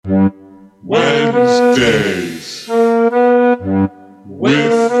Wednesdays with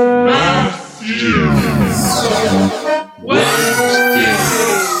Matthew. Wednesdays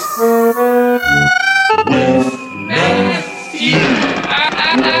with Matthew.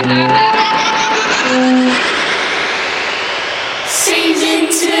 Season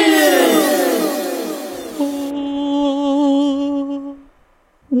 2.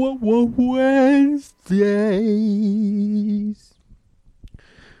 Wednesdays.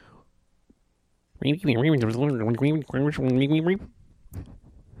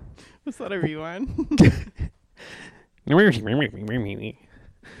 Was that a rewind?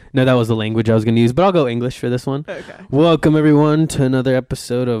 No, that was the language I was going to use, but I'll go English for this one. Okay. Welcome, everyone, to another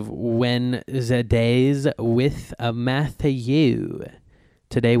episode of Wednesdays with Matthew.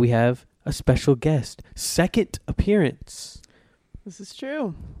 Today we have a special guest, second appearance. This is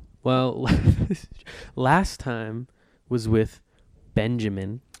true. Well, last time was with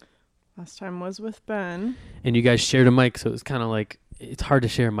Benjamin, Last time was with Ben. and you guys shared a mic, so it was kind of like, it's hard to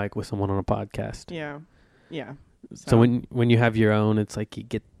share a mic with someone on a podcast. Yeah. Yeah. So when you have your own, it's like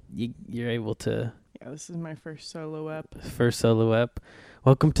you're able to Yeah, this is my first solo ep. first solo ep.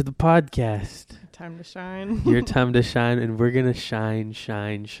 Welcome to the podcast. Time to shine. Your time to shine, and we're gonna shine. It's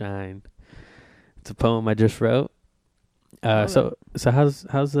a poem I just wrote. So how's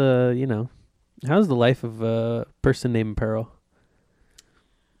the life of a person named Pearl?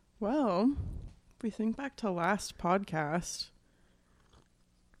 Well, if we think back to last podcast,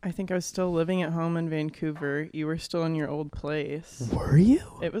 I think I was still living at home in Vancouver. You were still in your old place. Were you?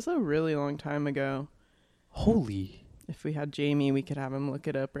 It was a really long time ago. Holy. If we had Jamie, we could have him look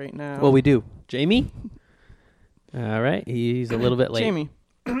it up right now. Well, we do. Jamie? All right. He's a little bit late. Jamie.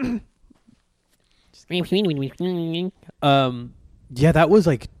 Yeah, that was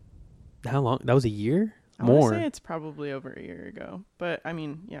like, how long? That was a year? I want to More. say it's probably over a year ago. But, I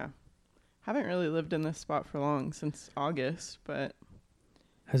mean, yeah. Haven't really lived in this spot for long, since August, but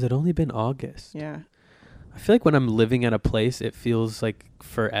Has it only been August? yeah. I feel like when I'm living at a place, it feels like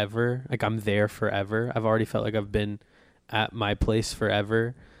forever. Like I'm there forever. I've already felt like I've been at my place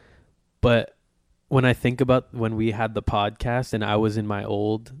forever. But when I think about when we had the podcast and I was in my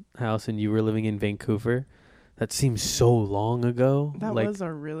old house and you were living in Vancouver, that seems so long ago. That like, was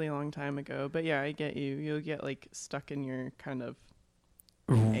a really long time ago. But yeah, I get you. You'll get like stuck in your kind of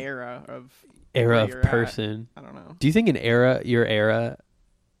era of era where you're of at. person. I don't know. Do you think your era,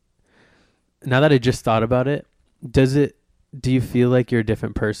 now that I just thought about it, do you feel like you're a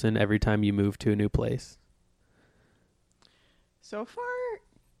different person every time you move to a new place? So far,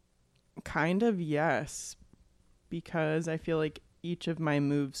 kind of yes. Because I feel like each of my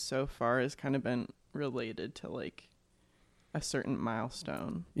moves so far has kind of been related to like a certain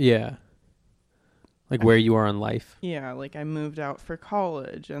milestone. Yeah. Like where you are in life. Yeah, like I moved out for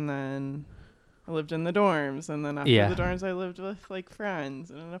college and then I lived in the dorms, and then after Yeah. the dorms I lived with like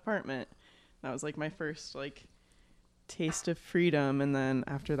friends in an apartment. That was like my first like taste of freedom, and then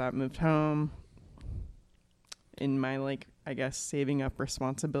after that moved home in my like I guess saving up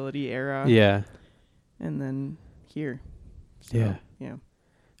responsibility era. Yeah. And then here. So, Yeah. Yeah.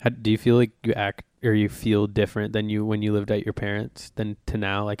 Do you feel like you act or you feel different than you when you lived at your parents than to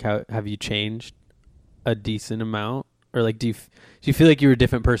now? Like how have you changed a decent amount? Or like do you feel like you were a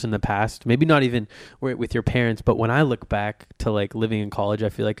different person in the past? Maybe not even with your parents, but when I look back to like living in college, I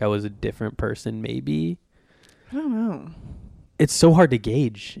feel like I was a different person maybe. I don't know. It's so hard to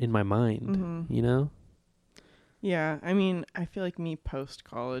gauge in my mind, Mm-hmm. you know? Yeah, I mean, I feel like me post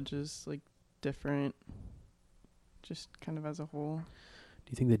college is like different, just kind of as a whole.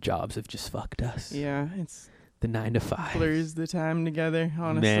 Do you think the jobs have just fucked us? Yeah, it's The 9 to 5. blurs the time together,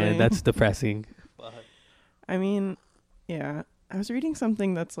 honestly. Man, that's depressing. I mean, yeah, I was reading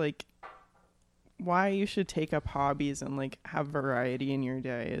something that's like why you should take up hobbies and like have variety in your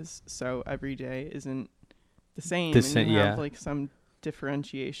days, so every day isn't the same, and you have like some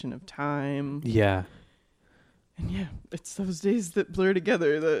differentiation of time. Yeah. And yeah, it's those days that blur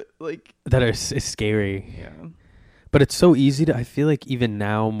together that like That is scary. yeah. But it's so easy to, I feel like even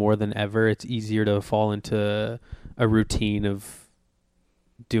now more than ever, it's easier to fall into a routine of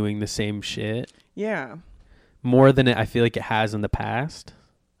doing the same shit. Yeah. More than I feel like it has in the past,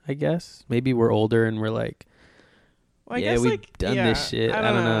 I guess. Maybe we're older and we're like, Well, I yeah, guess we've like done this shit. I I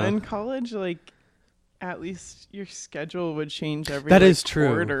don't know. In college, like at least your schedule would change every That like, is true.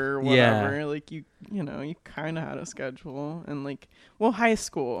 quarter or Yeah. whatever. Like you kind of had a schedule, and like high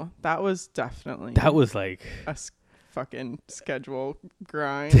school, that was definitely that was like, a fucking schedule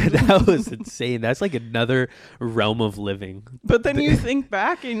grind. That was insane. That's like another realm of living. But then you think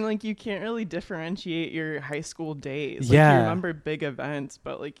back and like you can't really differentiate your high school days. Like, Yeah. you remember big events,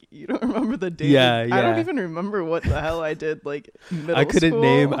 but like you don't remember the days. Yeah, I don't yeah. even remember what the hell I did like middle I couldn't school.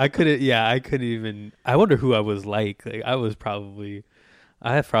 name. I couldn't even. I wonder who I was like. Like I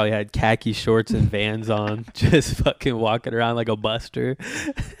probably had khaki shorts and Vans on, just fucking walking around like a buster.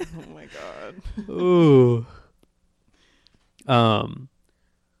 Oh my god. Ooh.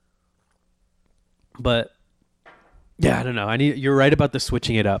 But yeah, I don't know. You're right about the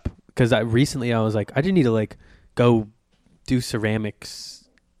switching it up, because I was like, I didn't need to like go do ceramics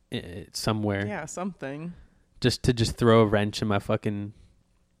somewhere Yeah, something. just to throw a wrench in my fucking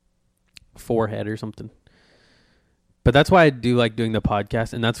forehead or something. But that's why I do like doing the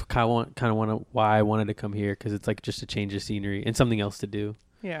podcast, and that's why I wanted to come here, because it's like just a change of scenery and something else to do.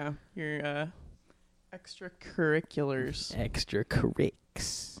 Yeah, your extracurriculars. Extra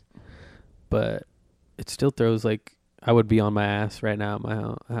currics. But it still throws like I would be on my ass right now at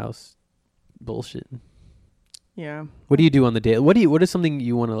my house bullshitting. Yeah. What do you do on the day? What is something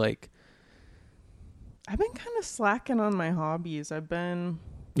you want to like? I've been kind of slacking on my hobbies. I've been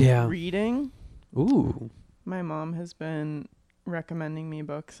Yeah. reading. Ooh. My mom has been recommending me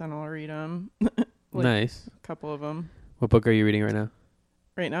books, and I'll read them. Nice. A couple of them. What book are you reading right now?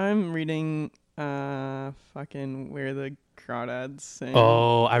 Right now I'm reading fucking Where the Crawdads Sing.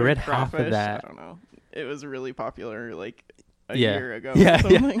 Oh, I or read half of Crawfish. that. I don't know. It was really popular like a Yeah. year ago Yeah, or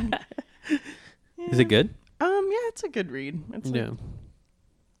something. Is it good? Yeah, it's a good read. It's like, Yeah.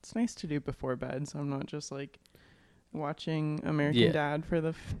 it's nice to do before bed, so I'm not just like watching American Yeah. Dad for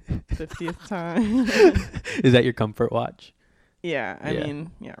the 50th time. Is that your comfort watch? Yeah, I Yeah.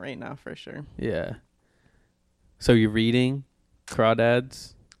 mean, yeah, right now for sure. Yeah. So you're reading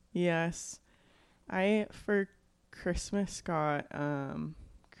Crawdads? Yes. I for Christmas got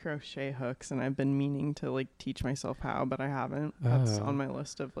crochet hooks, and I've been meaning to like teach myself how, but I haven't. That's Oh. on my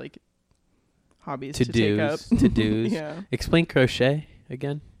list of like hobbies To to take up. do's. To do's. Yeah. Explain crochet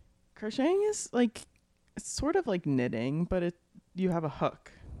again. Crocheting is like it's sort of like knitting, but you have a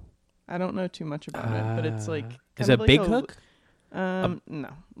hook. I don't know too much about it, but it's like Is kind it of a like big hook? No.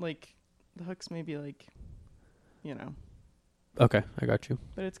 Like the hook's maybe like, you know, Okay, I got you.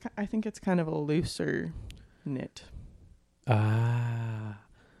 but I think it's kind of a looser knit.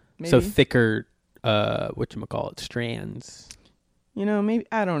 Maybe. So thicker, whatchamacallit, strands. You know, maybe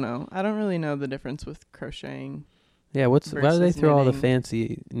I don't know. I don't really know the difference with crocheting. Yeah, why do they Versus throw all the knitting.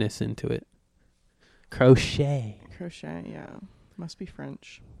 fanciness into it? Crochet. Crochet, yeah, must be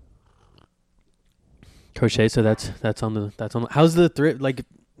French. Crochet, so that's on the how's the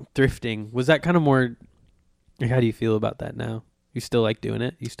thrifting? Was that kind of more, how do you feel about that now? You still like doing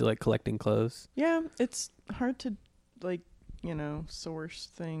it? You still like collecting clothes? Yeah, it's hard to like, you know, source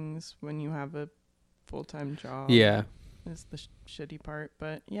things when you have a full-time job. Yeah. Is the shitty part,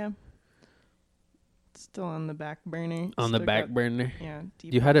 but yeah, it's still on the back burner. On the Still back got- burner. Yeah,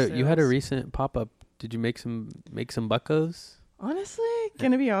 You had a sales. recent pop-up. Did you make some buckos? Honestly,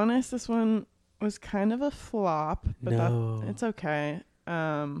 gonna be honest, this one was kind of a flop, but No. it's okay.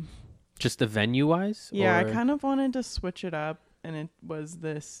 Just the venue wise? Yeah, I kind of wanted to switch it up, and it was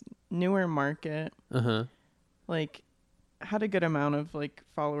this newer market. Uh-huh. Like, had a good amount of like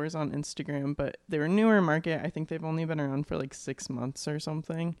followers on Instagram, but they were newer market. I think they've only been around for like 6 months or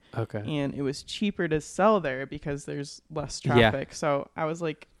something, Okay. and it was cheaper to sell there because there's less Yeah. traffic. So I was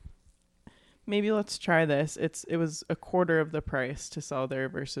like, maybe let's try this. It was a quarter of the price to sell there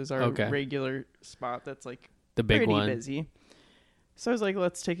versus our Okay. regular spot that's like The big pretty one. busy. So I was like,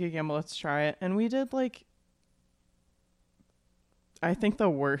 let's take a gamble, let's try it. And we did like, I think the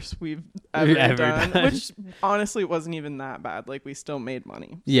worst we've ever, done, which honestly wasn't even that bad. Like, we still made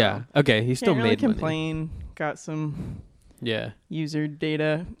money. Yeah. Okay. He still Can't really made money. complain. Got some Yeah. user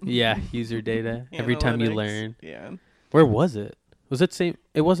data. Yeah. User data. Every time you analytics. learn. Yeah. Where was it? Was it same?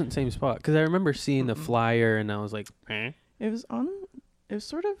 It wasn't same spot, because I remember seeing the Mm-mm. flyer and I was like, eh? It was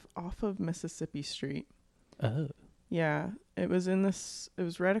sort of off of Mississippi Street. Oh. Yeah. It was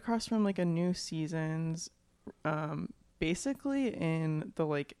right across from like a New Seasons, basically in the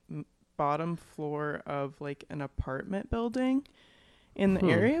like bottom floor of like an apartment building. And the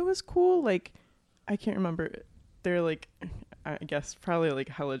area was cool. Like, I can't remember. They're like, I guess probably like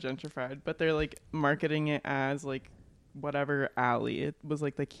hella gentrified, but they're like marketing it as like whatever alley. It was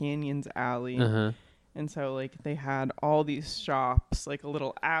like the Canyons alley. Uh-huh. And so like they had all these shops, like a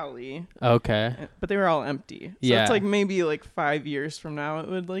little alley, Okay. but they were all empty. So Yeah. it's like maybe like 5 years from now it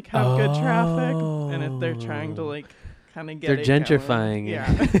would like have good traffic. And if they're trying to like kind of get They're it gentrifying going.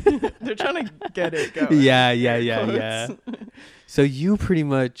 it. Yeah. They're trying to get it going. Yeah. So you pretty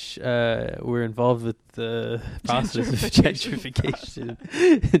much were involved with the process of gentrification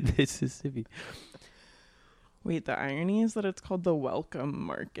in Mississippi. Wait, the irony is that it's called the Welcome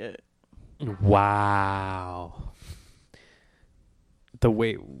Market. Wow. The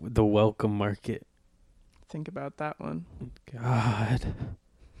Welcome Market. Think about that one. God.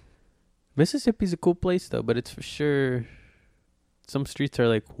 Mississippi's a cool place though, but it's for sure some streets are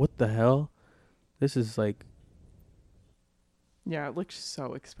like, what the hell? This is like, Yeah, it looks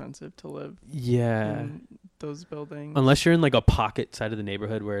so expensive to live yeah. in those buildings. Unless you're in like a pocket side of the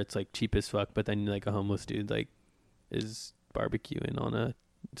neighborhood where it's like cheap as fuck, but then like a homeless dude like is barbecuing on a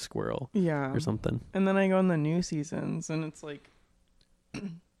squirrel Yeah. or something. And then I go in the new seasons and it's like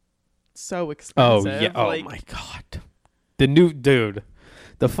so Oh expensive. yeah. Oh like, my god. The new dude.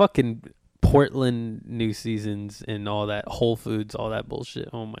 The fucking Portland new seasons and all that Whole Foods, all that bullshit.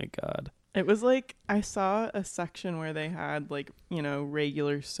 Oh my god. It was like I saw a section where they had like, you know,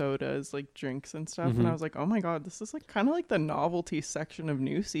 regular sodas, like drinks and stuff. And I Mhm. was like, oh my God, this is like kind of like the novelty section of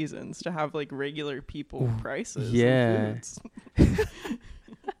New Seasons to have like regular people Ooh, prices. yeah. And foods.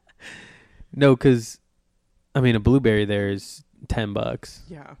 No, cuz I mean a blueberry there is $10,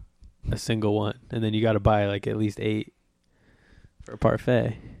 Yeah. a single one, and then you got to buy like at least 8 for a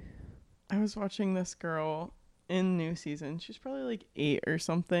parfait. I was watching this girl in New Season. She's probably like 8 or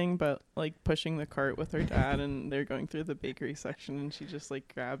something, but like pushing the cart with her dad and they're going through the bakery section and she just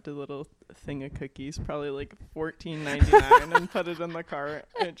like grabbed a little thing of cookies, probably like $14.99 and put it in the cart.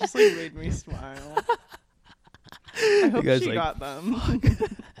 And it just like made me smile. I hope guys she like, got them.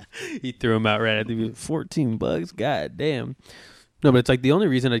 He threw them out right at the $14. God damn. No, but it's like the only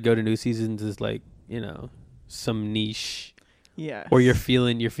reason I'd go to New Seasons is like, you know, some niche, Yeah. or you're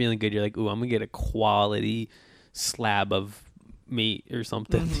feeling good. You're like, ooh, I'm gonna get a quality slab of meat or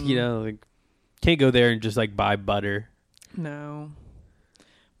something. Mhm. You know, like can't go there and just like buy butter. No.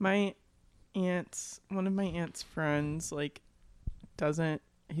 One of my aunt's friends, like,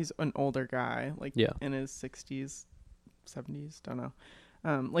 he's an older guy, like, Yeah. in his 60s, 70s, don't know.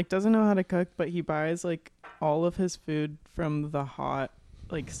 Like, doesn't know how to cook, but he buys, like, all of his food from the hot,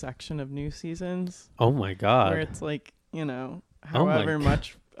 like, section of New Seasons, Oh my god. where it's, like, you know, Oh my however God.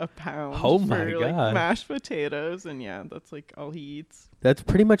 much a pound Oh for, my like, God. mashed potatoes, and, yeah, that's, like, all he eats. That's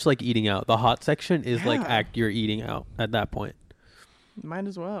pretty much like eating out. The hot section is like Yeah. you're eating out at that point. Might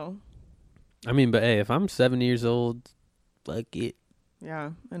as well. I mean, but hey, if I'm 70 years old, fuck it.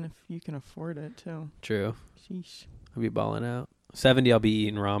 Yeah, and if you can afford it, too. True. Sheesh. I'll be balling out. 70, I'll be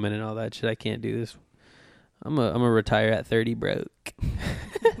eating ramen and all that shit. I can't do this. I'm a retire at 30 broke.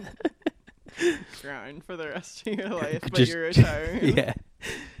 Grind for the rest of your life, but Just- you're retiring. Yeah.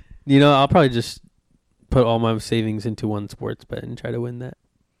 You know, I'll probably just put all my savings into one sports bet and try to win that.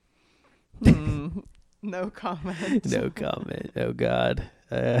 No comment. No comment. Oh God.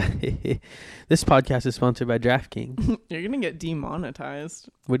 This podcast is sponsored by DraftKings. You're gonna get demonetized.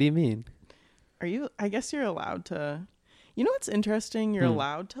 What do you mean? Are you? I guess you're allowed to. You know what's interesting? You're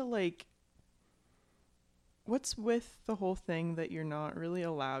allowed to like. What's with the whole thing that you're not really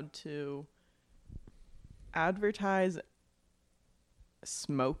allowed to advertise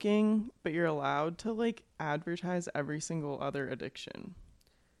smoking, but you're allowed to like advertise every single other addiction?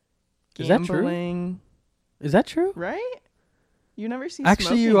 Is that true? Gambling, Is that true? right? You never see.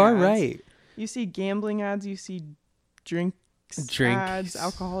 Actually, you smoking are ads. right. You see gambling ads. You see drinks ads,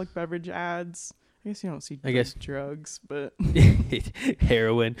 alcoholic beverage ads. I guess you don't see. I guess- drugs, but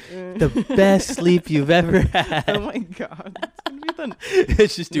Heroin. The best sleep you've ever had. oh my god, it's gonna be the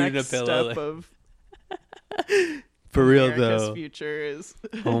It's just doing a next pillow. step of For real America's though. future is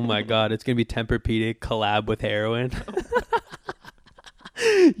Oh my god, it's gonna be Tempur-Pedic collab with heroin.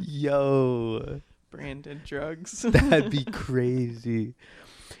 Yo, branded drugs. that'd be crazy.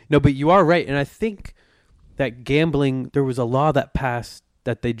 No, but you are right, and I think that gambling. There was a law that passed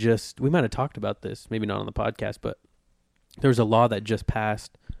that we might have talked about this, maybe not on the podcast, but there was a law that just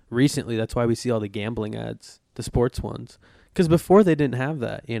passed recently. That's why we see all the gambling ads, the sports ones, because before they didn't have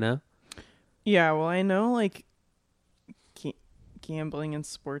that. You know. Yeah, well, I know like gambling and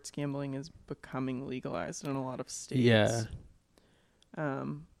sports gambling is becoming legalized in a lot of states. Yeah.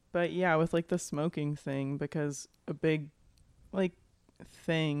 But yeah, with like the smoking thing, because a big like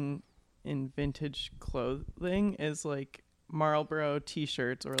thing in vintage clothing is like Marlboro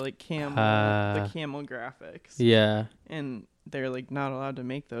t-shirts or like camel, the camel graphics. Yeah. And they're like not allowed to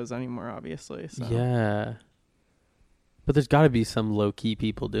make those anymore, obviously. So. Yeah. But there's got to be some low-key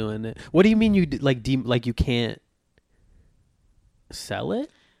people doing it. What do you mean you like you can't sell it?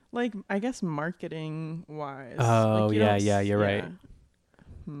 Like, I guess marketing wise. Oh, like, yeah, you're right.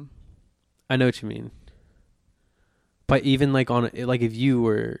 Hmm. I know what you mean. But even like like if you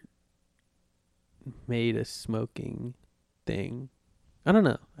were made a smoking thing, I don't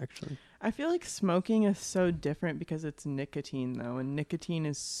know, actually. I feel like smoking is so different because it's nicotine, though, and nicotine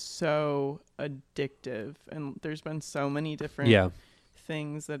is so addictive, and there's been so many different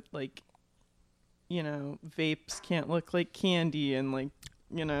things that, like, you know, vapes can't look like candy, and, like,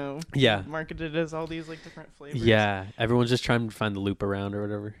 you know, marketed as all these like different flavors. Yeah, everyone's just trying to find the loop around or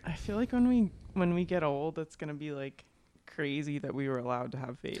whatever. I feel like when we get old, it's gonna be like crazy that we were allowed to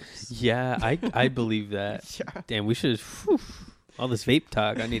have vapes. Yeah, I believe that. Yeah. Damn, we should. All this vape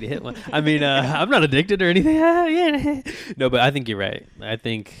talk, I need to hit one. I mean, I'm not addicted or anything. Yeah. No, but I think you're right. I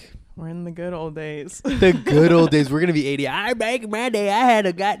think we're in the good old days. The good old days. We're gonna be 80. Back in my day, I had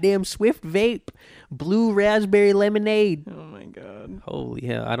a goddamn Swift vape, blue raspberry lemonade. Oh my god. Holy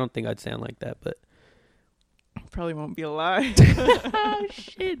hell! I don't think I'd sound like that, but probably won't be alive. Oh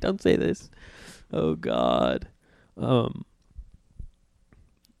shit! Don't say this. Oh god. So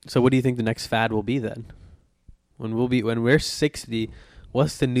what do you think the next fad will be then? When we're 60,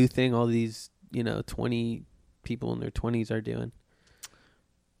 what's the new thing all these, 20 people in their 20s are doing?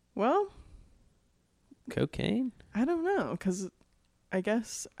 Well, cocaine? I don't know, because I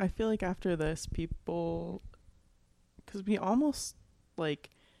guess I feel like after this, because we almost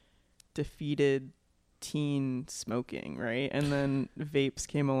like defeated teen smoking, right? And then vapes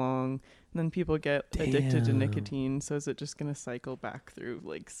came along, and then people get addicted to nicotine. So is it just going to cycle back through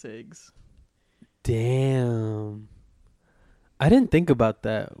like cigs? Damn. I didn't think about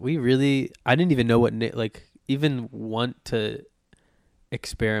that. I didn't even know what, even want to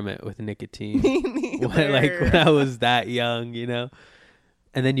experiment with nicotine. when I was that young, And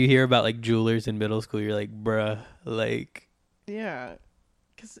then you hear about like jewelers in middle school, you're like, bruh, like. Yeah.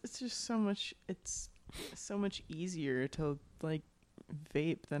 Because it's just it's so much easier to like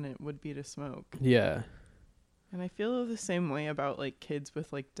vape than it would be to smoke. Yeah. And I feel the same way about like kids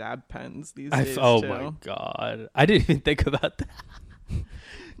with like dab pens these days. Oh my god. I didn't even think about that.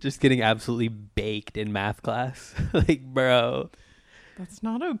 Just getting absolutely baked in math class. Like, bro. That's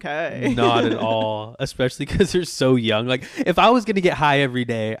not okay. Not at all. Especially because they're so young. Like, if I was going to get high every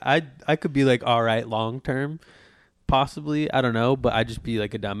day, I could be like, all right, long term. Possibly. I don't know. But I'd just be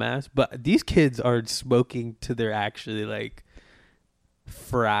like a dumbass. But these kids are smoking till they're actually like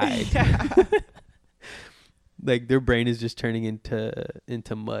fried. Yeah. Like their brain is just turning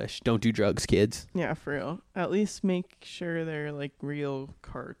into mush. Don't do drugs, kids. Yeah, for real. At least make sure they're like real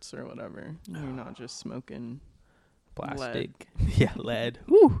carts or whatever. You're not just smoking plastic. Lead. Yeah, lead.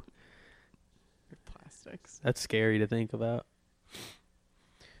 Woo. Plastics. That's scary to think about.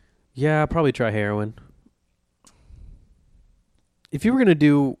 Yeah, I'll probably try heroin. If you were gonna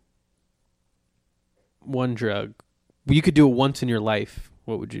do one drug, you could do it once in your life.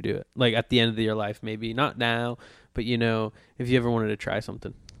 What would you do it? Like at the end of your life, maybe not now, but if you ever wanted to try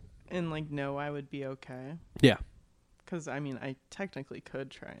something. And like, no, I would be okay. Yeah. Because I mean, I technically could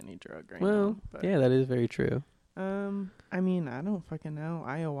try any drug right now. Well, yeah, that is very true. I mean, I don't fucking know.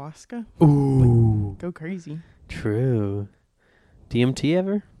 Ayahuasca. Ooh. Like, go crazy. True. DMT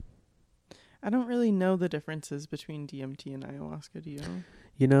ever? I don't really know the differences between DMT and ayahuasca. Do you?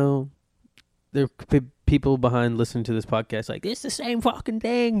 There are people behind listening to this podcast like, it's the same fucking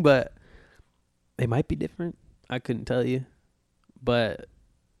thing, but they might be different. I couldn't tell you. But,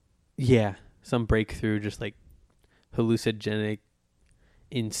 yeah, some breakthrough, just like hallucinogenic,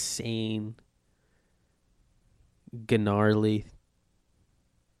 insane, gnarly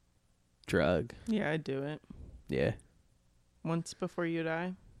drug. Yeah, I'd do it. Yeah. Once before you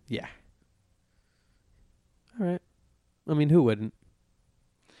die? Yeah. All right. I mean, who wouldn't?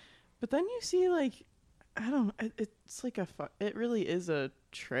 But then you see, like, I don't know, it's like it really is a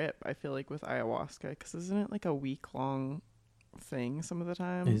trip, I feel like, with ayahuasca, because isn't it like a week-long thing some of the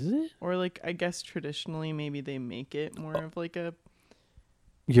time? Is it? Or, like, I guess traditionally maybe they make it more of like a...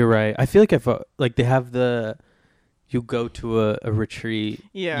 You're right. I feel like they have you go to a retreat.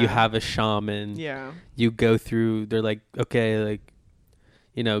 Yeah. You have a shaman. Yeah. You go through, they're like, okay, like,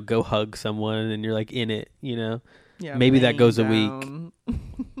 go hug someone, and you're like in it, Yeah. Maybe that goes a week.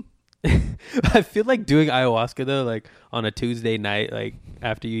 I feel like doing ayahuasca though, like on a Tuesday night, like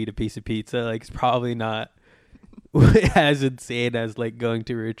after you eat a piece of pizza, like it's probably not as insane as like going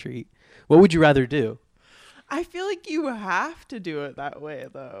to a retreat. What would you rather do? I feel like you have to do it that way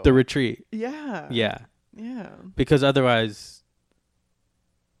though. The retreat. Yeah. Yeah. Yeah. Because otherwise,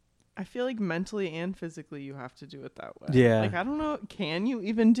 I feel like mentally and physically you have to do it that way. Yeah. Like, I don't know. Can you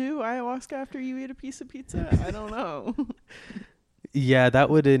even do ayahuasca after you eat a piece of pizza? I don't know. Yeah, that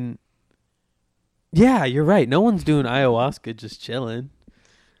wouldn't. Yeah, you're right. No one's doing ayahuasca just chilling.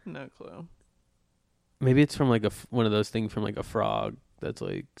 No clue. Maybe it's from like one of those things from like a frog. That's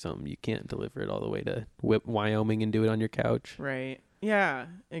like something you can't deliver it all the way to Wyoming and do it on your couch. Right. Yeah,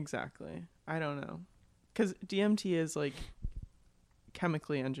 exactly. I don't know. Because DMT is like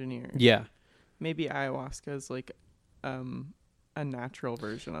chemically engineered. Yeah, Maybe ayahuasca is like a natural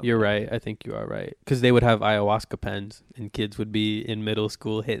version of you're it. right. I think you are right. Because they would have ayahuasca pens and kids would be in middle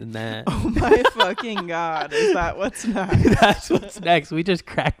school hitting that. Oh my fucking God. Is that what's next? That's what's next. We just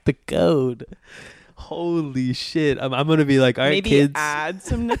cracked the code. Holy shit. I'm going to be like, all right, Maybe kids. add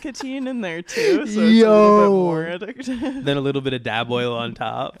some nicotine in there too, so it's a Yo. little bit more addictive. Then a little bit of dab oil on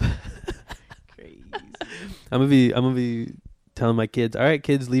top. Crazy. I'm gonna be telling my kids, all right,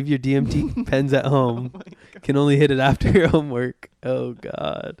 kids, leave your DMT pens at home. Oh my God. Can only hit it after your homework. Oh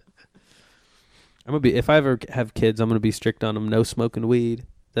God. I'm gonna be, if I ever have kids, I'm gonna be strict on them. No smoking weed.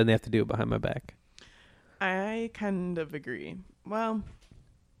 Then they have to do it behind my back. I kind of agree. Well,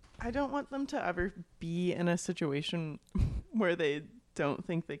 I don't want them to ever be in a situation where they don't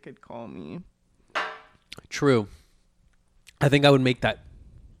think they could call me. True. I think I would make that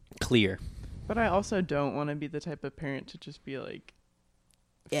clear. But I also don't want to be the type of parent to just be like,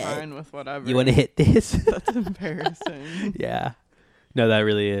 fine with whatever. You want to hit this? That's embarrassing. Yeah. No, that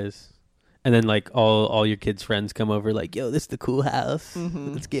really is. And then like all your kids' friends come over like, yo, this is the cool house.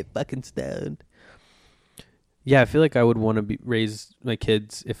 Mhm. Let's get fucking stoned. Yeah, I feel like I would want to raise my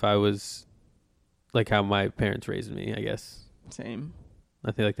kids if I was like how my parents raised me, I guess. Same.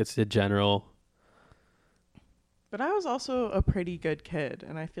 I feel like that's the general. But I was also a pretty good kid,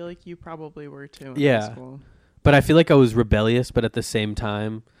 and I feel like you probably were too in Yeah. high school. But I feel like I was rebellious, but at the same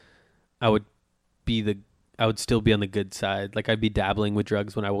time, I would still be on the good side. Like I'd be dabbling with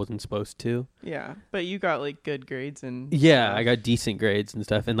drugs when I wasn't supposed to. Yeah, but you got like good grades and Yeah, stuff. I got decent grades and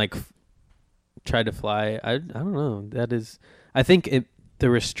stuff, and like tried to fly. I don't know. That is, I think the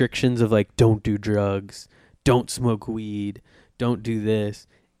restrictions of like don't do drugs, don't smoke weed, don't do this.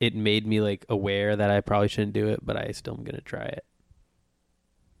 It made me like aware that I probably shouldn't do it, but I still am gonna try it.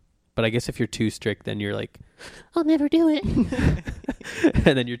 But I guess if you're too strict, then you're like, I'll never do it.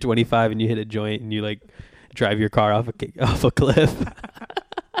 And then you're 25 and you hit a joint and you like drive your car off a cliff,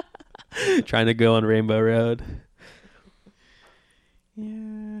 trying to go on Rainbow Road.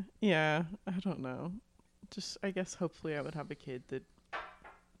 Yeah, I don't know. Just, I guess hopefully I would have a kid that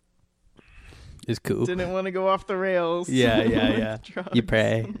It's cool. didn't want to go off the rails. Yeah. with You drugs.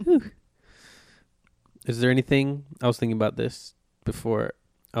 pray. Is there anything, I was thinking about this before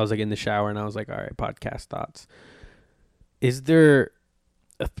I was like in the shower and I was like, all right, podcast thoughts. Is there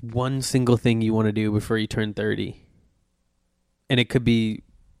one single thing you want to do before you turn 30? And it could be,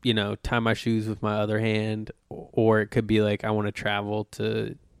 tie my shoes with my other hand, or it could be like, I want to travel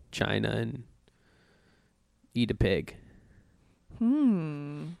to China and eat a pig.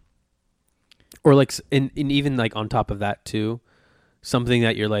 Or like, and even like on top of that too, something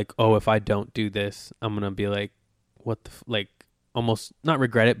that you're like, oh, if I don't do this, I'm going to be like, what the, like almost not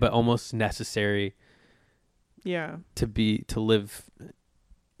regret it, but almost necessary Yeah. to live,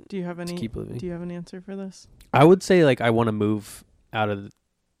 Do you have to any? keep living. Do you have an answer for this? I would say like I want to move out of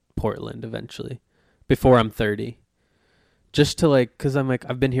Portland eventually before I'm 30, just to like, cause I'm like,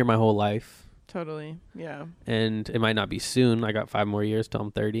 I've been here my whole life Totally. Yeah. and it might not be soon. I got 5 more years till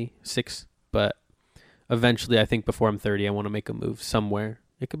I'm 36, but eventually I think before I'm 30, I want to make a move somewhere.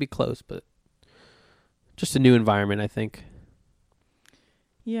 It could be close, but just a new environment, I think.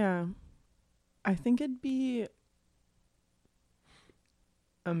 Yeah. I think it'd be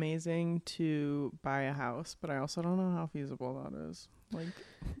amazing to buy a house, but I also don't know how feasible that is. Like,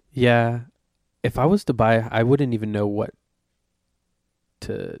 Yeah. If I was to buy, I wouldn't even know what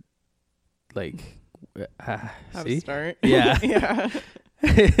to like. how See? to start. Yeah. Yeah.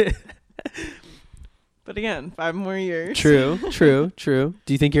 But again, 5 more years. True. Do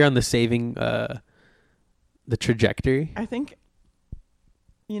you think you're on the saving, the trajectory? I think,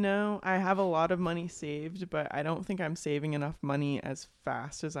 I have a lot of money saved, but I don't think I'm saving enough money as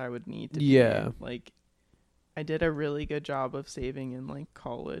fast as I would need to. Yeah. Be. Like, I did a really good job of saving in like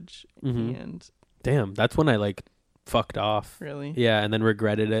college, Mhm. and Damn, that's when I like fucked off. really, Yeah, and then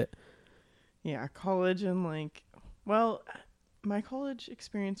regretted it. yeah, college and like, well, my college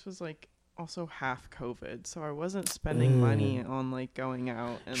experience was like also half COVID, so I wasn't spending money on like going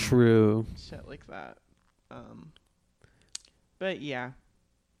out and True. shit like that. But yeah,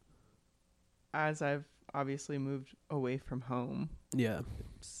 as I've obviously moved away from home, Yeah.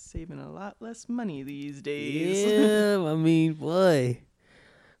 saving a lot less money these days. Yeah, I mean, boy,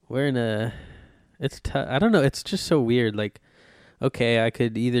 we're in a. It's tough. I don't know. It's just so weird. Like, okay, I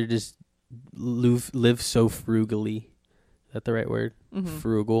could either just live so frugally. Is that the right word? Mm-hmm.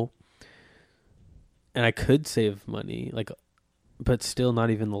 Frugal. And I could save money, like, but still not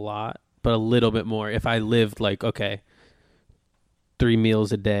even a lot, but a little bit more. If I lived like, okay, 3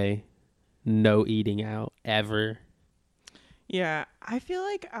 meals a day, no eating out ever. Yeah, I feel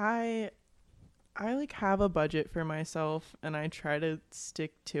like I like have a budget for myself and I try to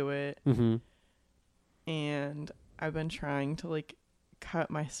stick to it. Mm-hmm. And I've been trying to like cut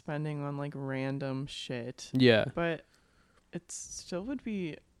my spending on like random shit. Yeah. But it still would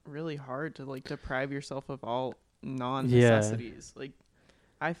be really hard to like deprive yourself of all non-necessities. Like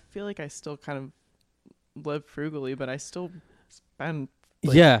I feel like I still kind of live frugally, but I still spend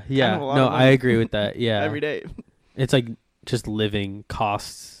like, yeah. kind of a lot No, of I money agree with that. Yeah. every day. It's like just living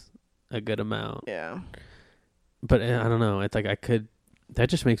costs a good amount. Yeah. But I don't know. It's like that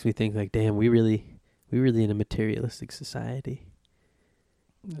just makes me think like, damn, we really in a materialistic society.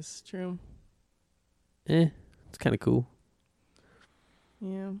 This is true. It's kind of cool.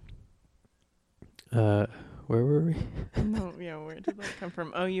 Yeah. Where were we? No, yeah, where did that come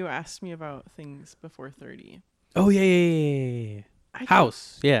from? Oh, you asked me about things before 30. Oh, yeah. I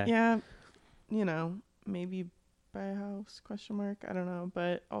House. Yeah. Yeah, you know, maybe buy a house, question mark, I don't know,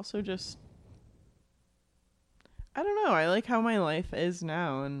 but also just I don't know, I like how my life is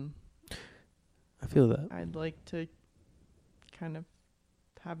now and I feel that. I'd like to kind of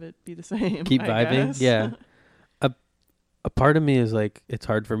have it be the same. Keep I vibing. guess. Yeah. A part of me is like, it's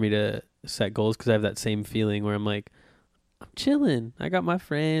hard for me to set goals because I have that same feeling where I'm like, I'm chilling. I got my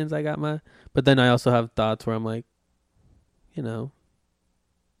friends. But then I also have thoughts where I'm like, you know,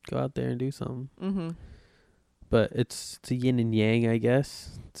 go out there and do something. Mm-hmm. But it's a yin and yang, I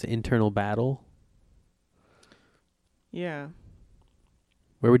guess. It's an internal battle. Yeah.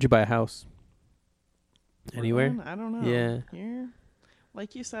 Where would you buy a house? Anywhere? Portland? I don't know. Yeah. Here?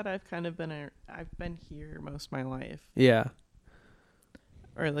 Like you said, I've been here most of my life. Yeah.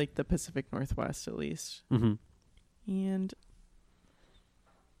 Or like the Pacific Northwest at least. Mm-hmm. And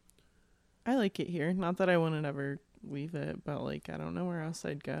I like it here. Not that I wouldn't ever leave it, but like I don't know where else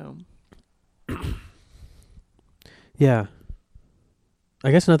I'd go. Yeah.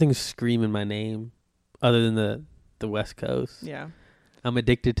 I guess nothing's screaming my name other than the West Coast. Yeah. I'm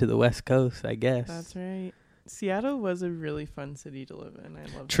addicted to the West Coast, I guess. That's right. Seattle was a really fun city to live in.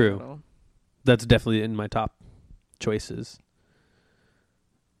 I love True. Seattle. That's definitely in my top choices.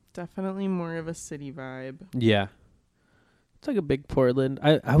 Definitely more of a city vibe. Yeah. It's like a big Portland.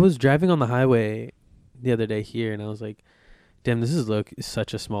 I was driving on the highway the other day here, and I was like, damn, this is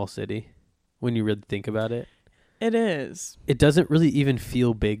such a small city when you really think about it. It is. It doesn't really even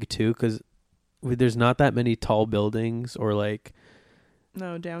feel big, too, because there's not that many tall buildings or like...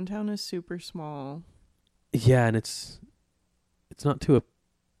 No, downtown is super small. Yeah, and it's not too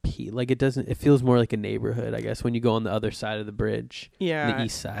like it feels more like a neighborhood, I guess, when you go on the other side of the bridge. Yeah. The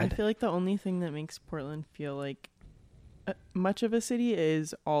east side. I feel like the only thing that makes Portland feel like much of a city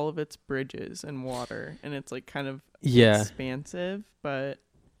is all of its bridges and water, and it's like kind of expansive, but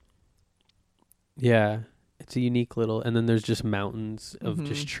yeah, it's a unique little, and then there's just mountains of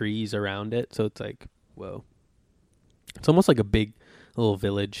just trees around it, so it's like, whoa. It's almost like a big little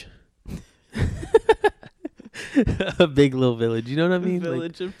village. A big little village, you know what I mean?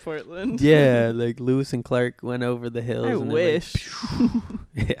 Village of Portland. Yeah, like Lewis and Clark went over the hills. I and wish.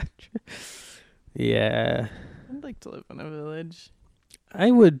 Yeah. Yeah. I'd like to live in a village. I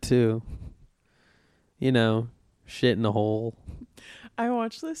would too. You know, shit in a hole. I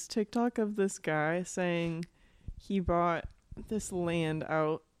watched this TikTok of this guy saying he bought this land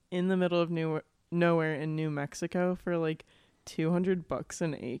out in the middle of nowhere in New Mexico for like $200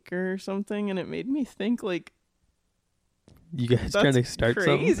 an acre or something, and it made me think like, you guys trying to start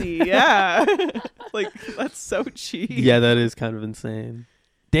crazy, something? Yeah. Like that's so cheap. Yeah, that is kind of insane.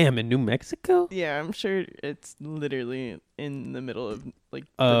 Damn, in New Mexico? Yeah, I'm sure it's literally in the middle of like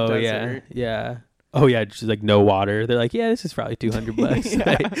the Oh desert. yeah. Oh yeah, just like no water. They're like, yeah, this is probably $200.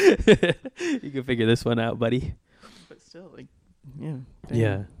 Right? You can figure this one out, buddy. But still, like, yeah.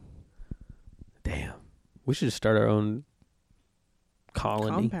 Yeah. Damn. We should just start our own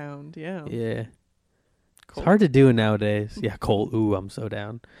colony. Compound, yeah. Yeah. Cold. It's hard to do nowadays. Yeah, cold. Ooh, I'm so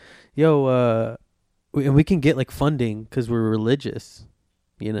down. Yo, and we can get like funding because we're religious,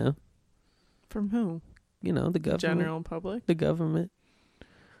 you know? From who? You know, the government. General public? The government.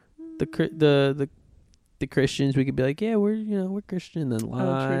 The Christians, we could be like, yeah, we're Christian, then lie.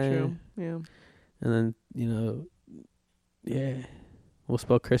 Oh, true. Yeah. And then, yeah. We'll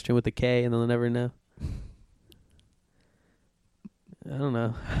spell Christian with a K and they'll never know. I don't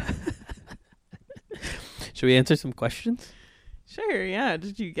know. Should we answer some questions? Sure, yeah.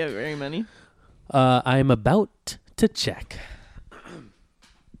 Did you get very many? I'm about to check.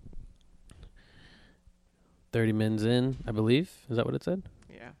 30 minutes in, I believe. Is that what it said?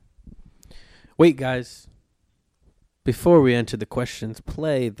 Yeah. Wait, guys. Before we enter the questions,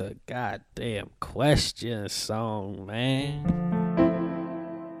 play the goddamn question song, man.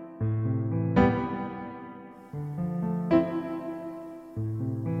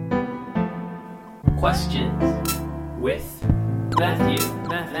 Questions with Matthew.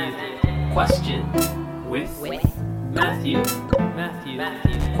 Questions with Matthew.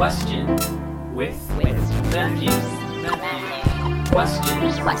 Questions with Matthew.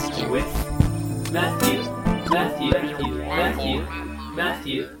 Questions with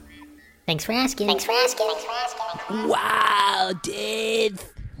Matthew. Thanks for asking. Wow, dude.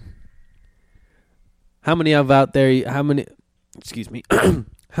 How many of out there? How many? Excuse me.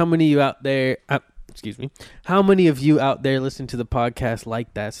 How many of you out there? Excuse me. How many of you out there listen to the podcast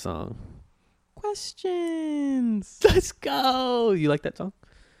like that song? Questions. Let's go. You like that song?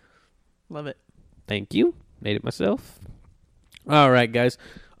 Love it. Thank you. Made it myself. All right, guys.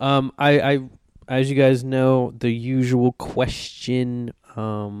 I as you guys know, the usual question,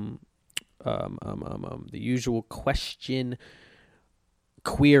 the usual question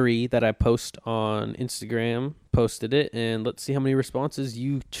query that I post on Instagram, posted it, and let's see how many responses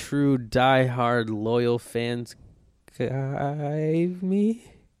you true diehard loyal fans gave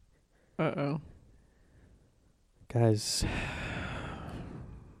me. Uh-oh. Guys,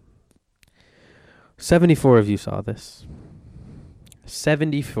 74 of you saw this.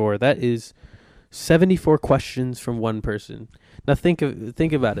 74. That is 74 questions from one person. Now think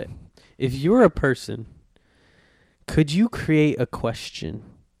about it. If you're a person, could you create a question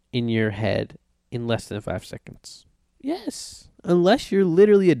in your head in less than 5 seconds? Yes. Unless you're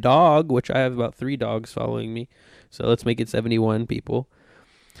literally a dog, which I have about 3 dogs following me. So let's make it 71 people.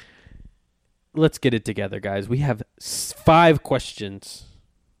 Let's get it together, guys. We have 5 questions.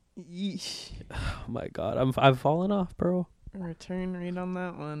 Yeesh. Oh my God. I've fallen off, bro. Return read on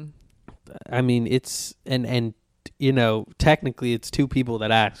that one. I mean, it's and you know, technically it's 2 people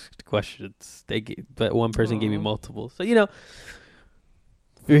that asked questions. But one person gave me multiple. So, you know,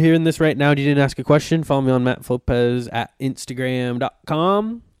 if you're hearing this right now and you didn't ask a question, follow me on Matt Lopez at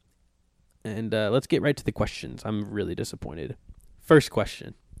Instagram.com. And let's get right to the questions. I'm really disappointed. First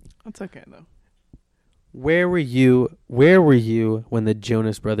question. That's okay though. Where were you when the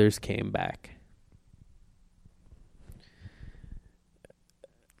Jonas Brothers came back?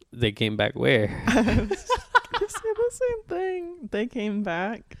 They came back where? I was gonna say the same thing. They came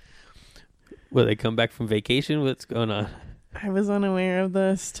back. Will they come back from vacation? What's going on? I was unaware of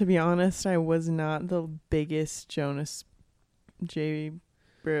this. To be honest, I was not the biggest Jonas J.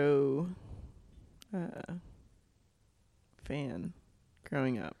 Bro fan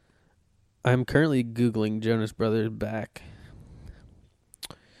growing up. I'm currently Googling Jonas Brothers back.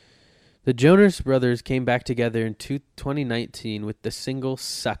 The Jonas Brothers came back together in 2019 with the single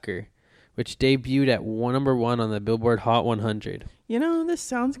Sucker, which debuted at number 1 on the Billboard Hot 100. You know, this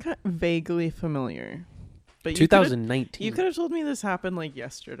sounds kind of vaguely familiar. But 2019. You could have told me this happened like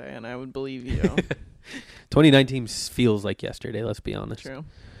yesterday, and I would believe you. 2019 feels like yesterday, let's be honest. True.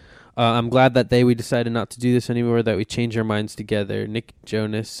 I'm glad that we decided not to do this anymore, that we changed our minds together, Nick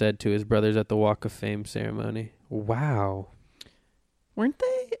Jonas said to his brothers at the Walk of Fame ceremony. Wow. Weren't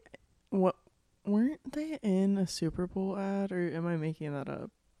they in a Super Bowl ad, or am I making that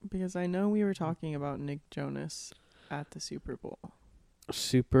up? Because I know we were talking about Nick Jonas at the Super Bowl.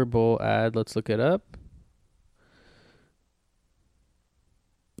 Super Bowl ad, let's look it up.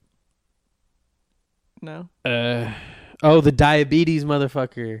 No? Oh, the diabetes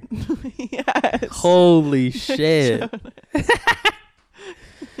motherfucker. Yes. Holy shit.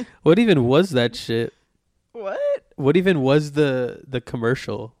 What even was that shit? What? What even was the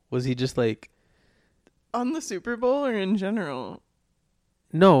commercial? Was he just like... On the Super Bowl or in general?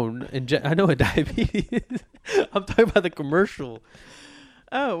 No, I know what diabetes is. I'm talking about the commercial.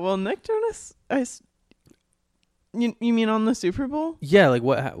 Oh, well, Nick Jonas... You mean on the Super Bowl? Yeah, like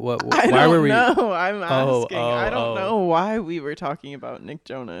what I why don't were we... know. I'm asking. I don't oh. know why we were talking about Nick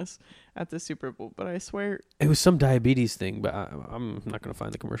Jonas at the Super Bowl, but I swear It was some diabetes thing, but I'm not going to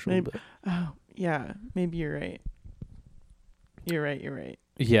find the commercial. maybe. But. Oh, yeah. Maybe you're right. You're right.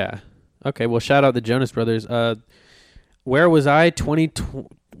 Yeah. Okay, well, shout out the Jonas Brothers. Where was I?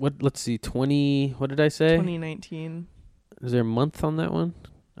 Let's see. 20... What did I say? 2019. Is there a month on that one?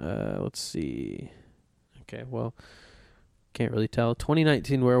 Let's see. Okay, well, can't really tell.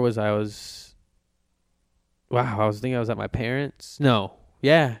 2019, where was I? I was thinking I was at my parents'. No.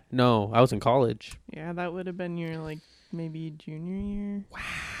 Yeah, no, I was in college. Yeah, that would have been your, maybe junior year. Wow.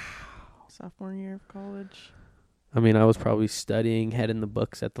 Sophomore year of college. I mean, I was probably studying, head in the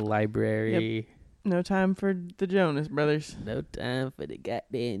books at the library. No time for the Jonas Brothers. No time for the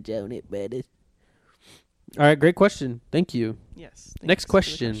goddamn Jonas Brothers. All right, great question. Thank you. Yes. Next thanks for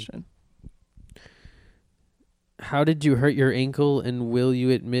the question. How did you hurt your ankle, and will you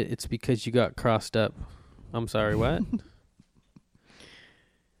admit it's because you got crossed up? I'm sorry, what?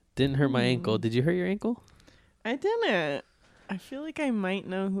 Didn't hurt my ankle. Did you hurt your ankle? I didn't. I feel like I might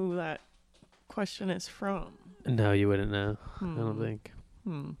know who that question is from. No, you wouldn't know. I don't think.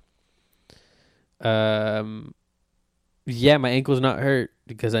 Yeah, my ankle's not hurt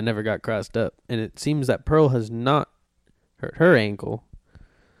because I never got crossed up. And it seems that Pearl has not hurt her ankle.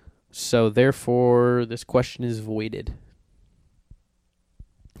 So, therefore, this question is voided.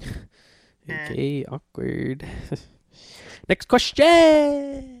 Okay, awkward. Next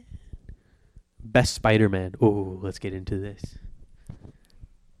question. Best Spider-Man. Oh, let's get into this.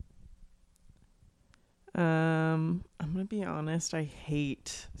 I'm gonna be honest. I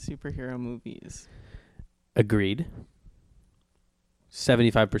hate superhero movies. Agreed.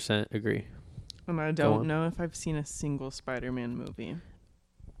 75% agree. And I don't know if I've seen a single Spider-Man movie.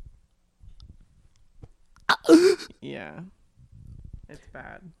 Yeah. It's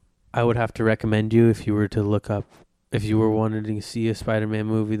bad. I would have to recommend you if you were to look up, if you were wanting to see a Spider-Man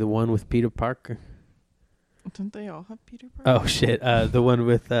movie, the one with Peter Parker. Don't they all have Peter Parker? Oh, shit. The one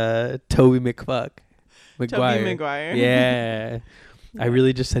with Tobey Maguire. Tobey Maguire. Yeah. I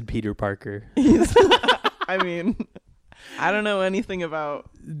really just said Peter Parker. I mean, I don't know anything about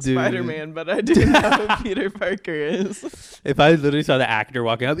Spider-Man, but I do know who Peter Parker is. If I literally saw the actor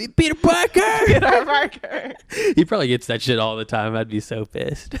walking up, Peter Parker! Peter Parker! He probably gets that shit all the time. I'd be so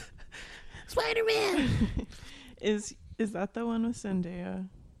pissed. Spider-Man. Is that the one with Zendaya?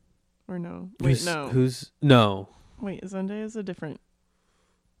 Or no? Wait, no. No. Wait, Zendaya's a different...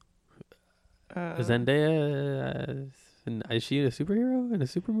 Zendaya, is she a superhero in a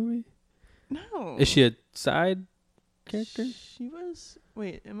super movie? No. Is she a side character? She was...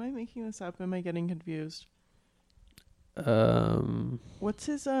 Wait, am I making this up? Am I getting confused? What's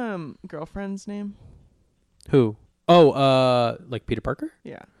his girlfriend's name? Who? Oh, like Peter Parker?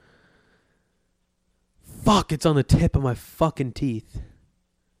 Yeah. Fuck, it's on the tip of my fucking teeth.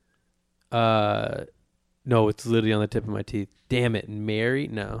 No, it's literally on the tip of my teeth. Damn it, Mary?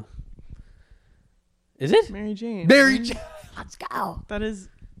 No. Is it? Mary Jane. Mary Jane. Let's go. That is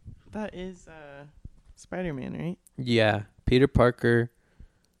Spider-Man, right? Yeah, Peter Parker,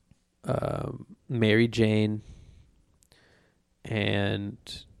 Mary Jane, and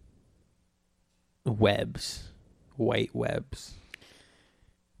webs, white webs.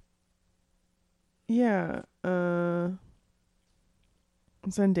 Yeah.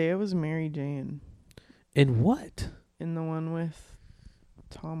 Zendaya was Mary Jane. In what? In the one with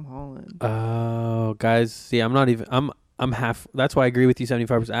Tom Holland. Oh, guys, see, I'm half. That's why I agree with you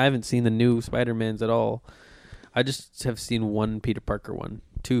 75%. I haven't seen the new Spider-Mans at all. I just have seen one Peter Parker one.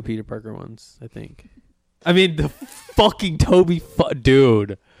 Two Peter Parker ones, I think. I mean, the fucking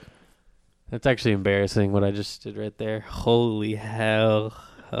dude. That's actually embarrassing what I just did right there. Holy hell.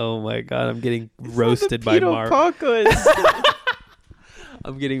 Oh my god, I'm getting roasted by Marvel.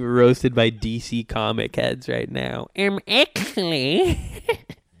 I'm getting roasted by DC comic heads right now. Actually,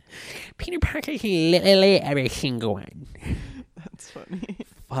 Peter Parker's literally every single one. That's funny.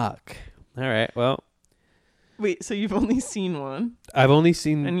 Fuck. All right, well. Wait, so you've only seen one? I've only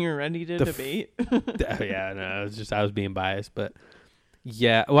seen... And you're ready to debate? Yeah, no, it's just I was being biased, but...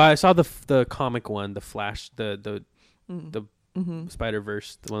 Yeah, well, I saw the comic one, the Flash, the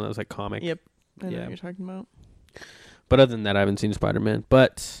Spider-Verse, the one that was like comic. Yep, I know what you're talking about. But other than that, I haven't seen Spider-Man.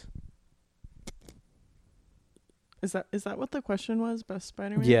 But is that what the question was? Best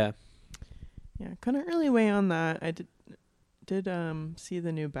Spider-Man? Yeah. Yeah, couldn't really weigh on that. I did see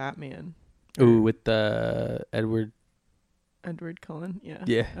the new Batman. Ooh, with the Edward Cullen. Yeah.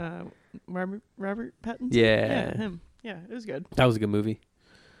 Yeah. Robert Pattinson. Yeah. Him. Yeah, it was good. That was a good movie.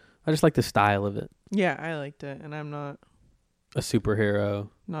 I just like the style of it. Yeah, I liked it, and I'm not a superhero.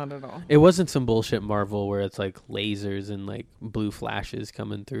 Not at all. It wasn't some bullshit Marvel where it's like lasers and like blue flashes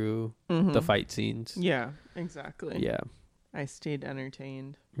coming through the fight scenes. Yeah, exactly. Yeah. I stayed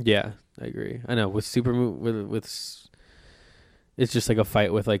entertained. Yeah, I agree. I know with it's just like a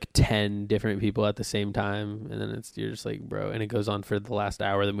fight with like 10 different people at the same time, and then you're just like, bro, and it goes on for the last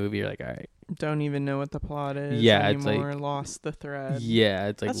hour of the movie. You're like, all right, don't even know what the plot is. Yeah, anymore. it's like lost the thread. Yeah,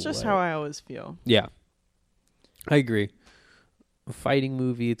 it's like that's just how I always feel. Yeah, I agree. A fighting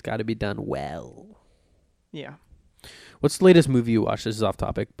movie, it's got to be done well. Yeah. What's the latest movie you watched? This is off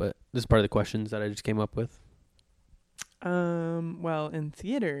topic, but this is part of the questions that I just came up with. Well, in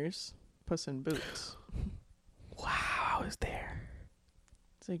theaters, Puss in Boots. Wow, I was there.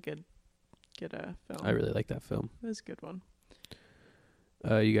 It's a good film. I really like that film. It was a good one.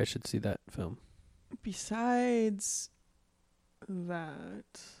 You guys should see that film. Besides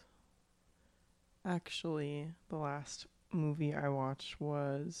that, actually, the last movie I watched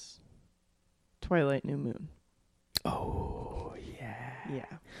was Twilight New Moon. Oh, yeah.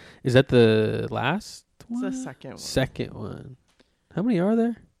 Yeah. Is that the last It's one? the second one. Second one. How many are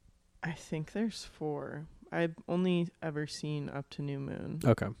there? I think there's 4. I've only ever seen up to New Moon.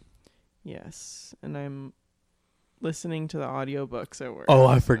 Okay. Yes. And I'm listening to the audiobooks at work. Oh,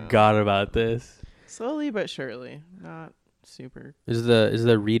 I so forgot about this. Slowly but surely. Not super. Is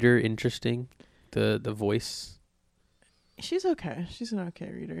the reader interesting? The voice? She's okay. She's an okay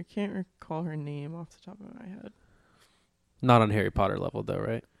reader. Can't recall her name off the top of my head. Not on Harry Potter level though,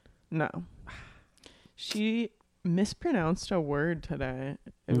 right? No. She mispronounced a word today.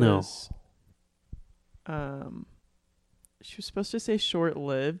 It No. was she was supposed to say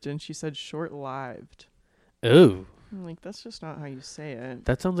short-lived and she said short-lived. Ooh. I'm like, that's just not how you say it.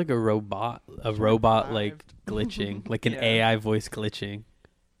 That sounds like a robot. A robot like Short-lived. glitching. Like an Yeah. AI voice glitching.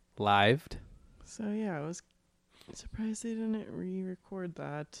 Lived? So yeah, I was surprised they didn't re-record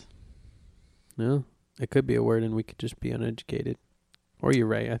that. No. It could be a word and we could just be uneducated. Or you're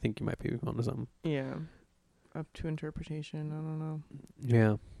right. I think you might be onto something. Yeah. Up to interpretation. I don't know.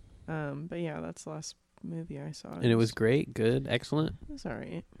 Yeah. But yeah, that's the last movie I saw. And it was great, good, excellent, It was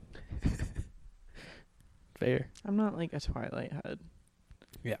alright. fair. I'm not like a Twilight head.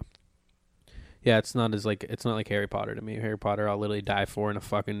 Yeah, it's not like Harry Potter to me. Harry Potter, I'll literally die for,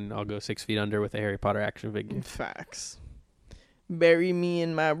 and I'll go 6 feet under with a Harry Potter action figure. Facts. Bury me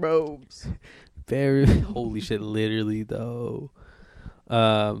in my robes. Very holy shit, literally though.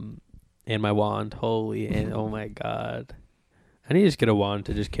 And my wand, holy, and oh my god, I need to just get a wand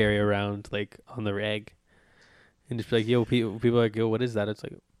to just carry around like on the reg, and just be like, yo, people are like, yo, what is that? It's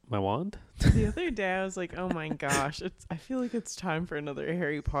like my wand. The other day I was like, oh my gosh, I feel like it's time for another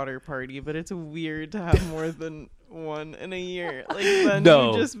Harry Potter party, but it's weird to have more than one in a year. Like then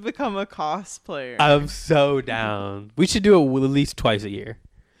No. you just become a cosplayer. I'm so down. We should do it at least twice a year.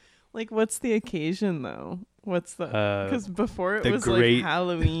 Like what's the occasion though? What's the because before it the was great- like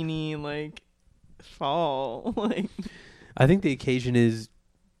Halloweeny, like fall. Like I think the occasion is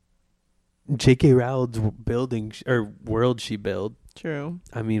J.K. Rowling's building or world she built. true.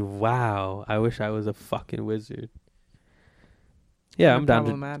 I mean, wow. I wish I was a fucking wizard. Yeah, I'm down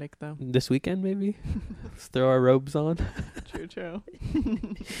to problematic though. this weekend maybe. Let's throw our robes on. True.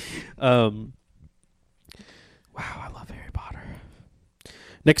 Wow, I love Harry Potter.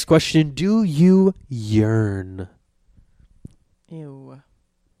 Next question, do you yearn? Ew.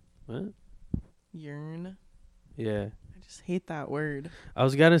 What? Yearn. Yeah. I just hate that word. I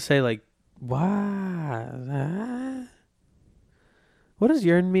was gonna say like, why? What does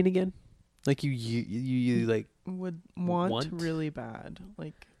yearn mean again? Like you like Would want, Want? really bad.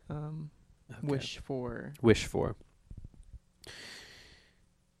 Like wish for. wish for.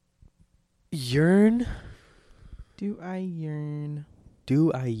 Yearn? Do I yearn?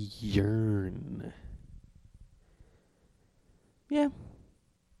 Do I yearn? Yeah.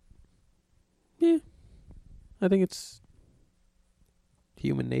 Yeah. I think it's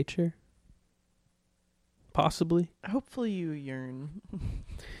human nature. Possibly. Hopefully you yearn.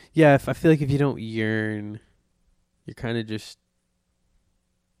 Yeah, I feel like if you don't yearn, you're kind of just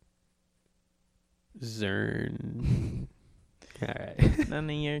zern. All right. None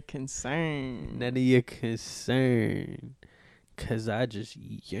of your concern. None of your concern. 'Cause I just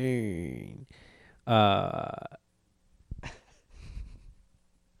yearn.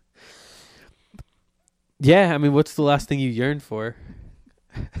 Yeah, I mean, what's the last thing you yearned for?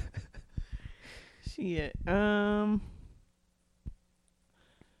 Shit. Last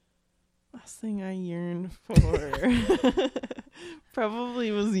thing I yearned for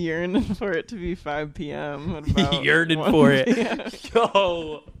probably was yearning for it to be 5 p.m. at about Yearning 1 for it. p.m.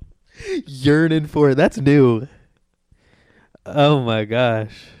 Yo, yearning for it. That's new. Oh my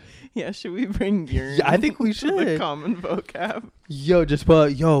gosh. Yeah, should we bring yearn? Yeah, I think we to the should. common vocab. Yo,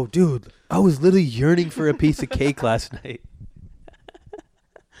 yo, dude, I was literally yearning for a piece of cake last night.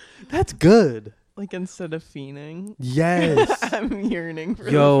 That's good. Like instead of fiending. Yes. I'm yearning for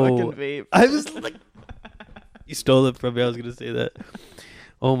Yo, the fucking vape. I was like, you stole it from me. I was gonna say that.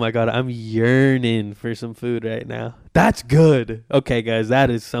 Oh my god, I'm yearning for some food right now. That's good. Okay, guys, that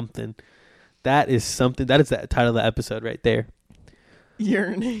is something. That is something. That is the title of the episode right there.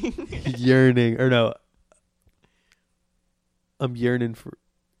 Yearning. Yearning, or no, I'm yearning for.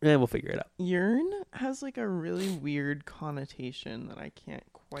 We'll figure it out. Yearn? has like a really weird connotation that I can't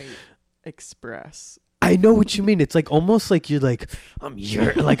quite express. I know what you mean. It's like almost like you're like I'm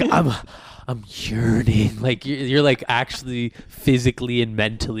yearning, like I'm yearning, like you're like actually physically and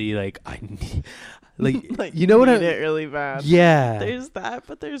mentally like I need, like you know what I need it really bad. yeah. There's that,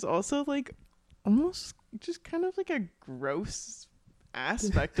 but there's also like almost just kind of like a gross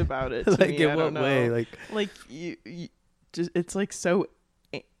aspect about it to Like me. in I what don't know. way? Like you just it's like so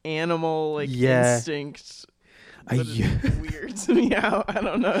animal like Yeah. instinct. I That it weirds me out. I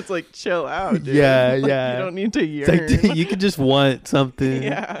don't know. It's like chill out, dude. Yeah, Like, yeah. You don't need to it's yearn. like you could just want something.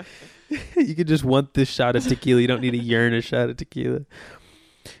 Yeah. You could just want this shot of tequila. You don't need to yearn a shot of tequila.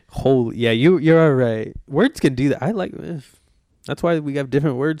 Holy, yeah, you're all right. Words can do that. I like. That's why we have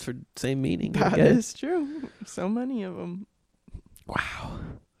different words for same meaning. I That guess. is true. So many of them. Wow.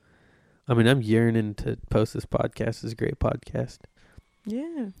 I mean, I'm yearning to post this podcast. It's a great podcast.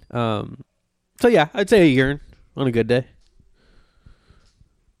 Yeah. So yeah, I'd say a yearn on a good day.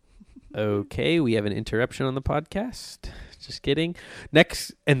 Okay, we have an interruption on the podcast. Just kidding.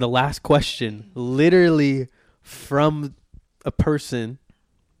 Next and the last question, literally from a person.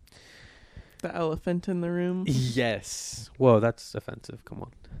 The elephant in the room. Yes. Whoa, that's offensive. Come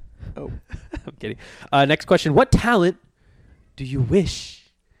on. Oh. I'm kidding. Next question. What talent do you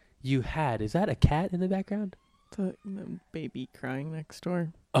wish you had? Is that a cat in the background? The baby crying next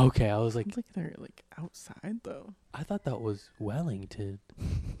door. Okay, I was like, It's like they're like outside though. I thought that was Wellington. I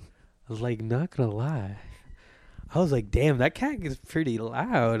was like, not gonna lie. I was like, damn, that cat is pretty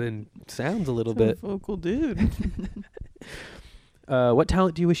loud and sounds a little bit. Vocal dude. What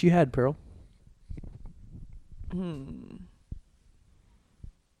talent do you wish you had, Pearl?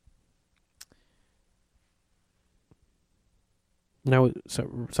 Now,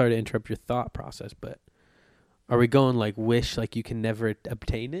 sorry to interrupt your thought process, but are we going like wish, like you can never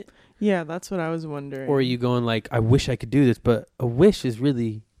obtain it? Yeah, that's what I was wondering. Or are you going like, I wish I could do this, but a wish is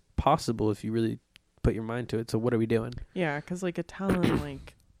really possible if you really put your mind to it. So what are we doing? Yeah, because like a talent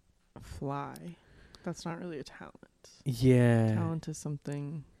like fly, that's not really a talent. Yeah. Talent is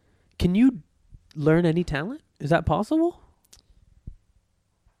something. Can you learn any talent? Is that possible?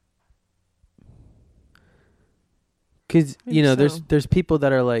 Because, you know, so. there's people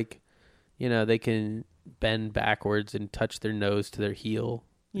that are like, you know, they can bend backwards and touch their nose to their heel.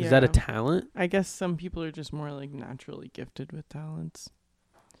 Yeah. Is that a talent? I guess some people are just more like naturally gifted with talents.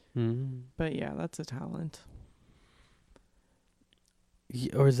 Mm. But yeah, that's a talent.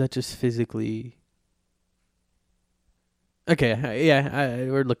 Or is that just physically? Okay, yeah,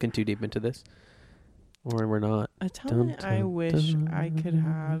 we're looking too deep into this. Or we're not. A talent I wish I could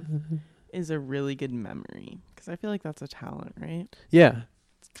have is a really good memory. Because I feel like that's a talent, right? Yeah.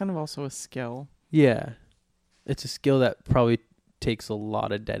 It's kind of also a skill. Yeah. It's a skill that probably takes a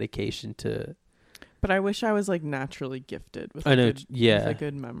lot of dedication to. But I wish I was like naturally gifted with I know, with yeah. a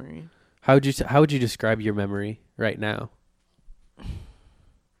good memory. How would you describe your memory right now?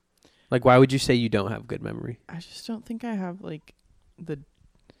 Like, why would you say you don't have good memory? I just don't think I have like the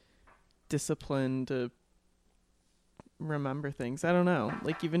discipline to remember things. I don't know.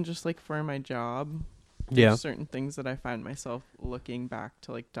 Like even just like for my job, Yeah. there's certain things that I find myself looking back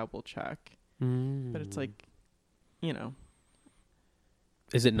to like double check. Mm. But it's like, you know,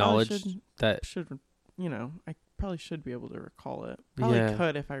 is it probably knowledge that should you know, I probably should be able to recall it. Probably Yeah.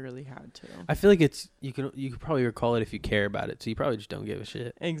 could if I really had to. I feel like it's you could probably recall it if you care about it, so you probably just don't give a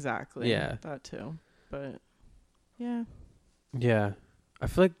shit. Exactly. Yeah. That too. But yeah. Yeah. I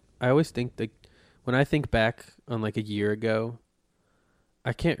feel like I always think like when I think back on like a year ago,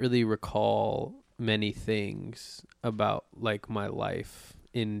 I can't really recall many things about like my life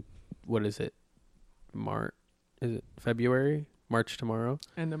in what is it? Is it February? March tomorrow?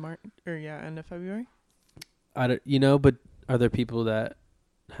 End of March end of February. I don't, you know, but are there people that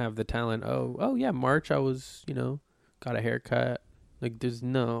have the talent? Oh yeah, March I was, you know, got a haircut. Like there's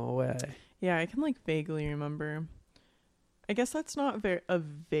no way. Yeah, I can like vaguely remember. I guess that's not a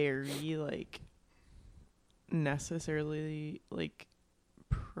very like necessarily like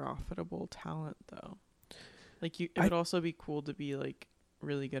profitable talent though. Like it would also be cool to be like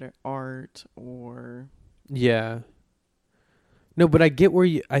really good at art or Yeah. No, but I get where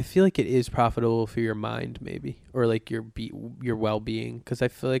I feel like it is profitable for your mind maybe, or like your well-being, because I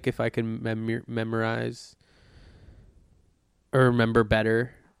feel like if I can memorize or remember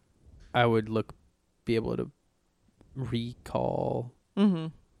better, I would be able to recall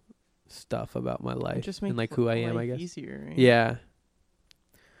stuff about my life just make and like who I am, I life guess. easier, right? Yeah.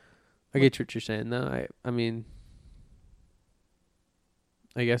 I get what you're saying though. I mean,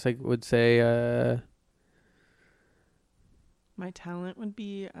 I guess I would say my talent would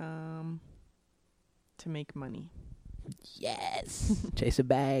be to make money. Yes. Chase a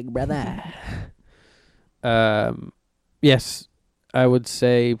bag, brother. Yes, I would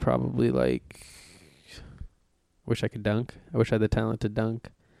say probably like. Wish I could dunk. I wish I had the talent to dunk.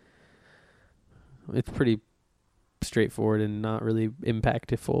 It's pretty straightforward and not really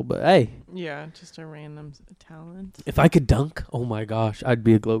impactful, but hey, Yeah, just a random talent. if I could dunk, oh my gosh, I'd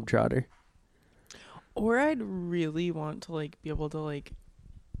be a globetrotter. Or I'd really want to like be able to like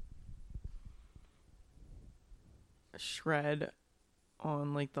shred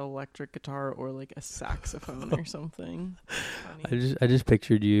on like the electric guitar or like a saxophone or something. Funny. I just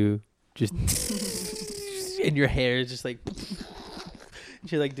pictured you just and your hair is just like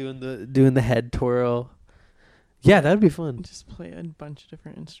you're like doing the head twirl. Yeah, that'd be fun. Just play a bunch of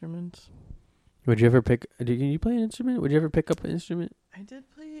different instruments. Would you ever pick? Can you play an instrument? Would you ever pick up an instrument? I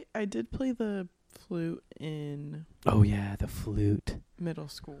did play the flute in Oh yeah, the flute. middle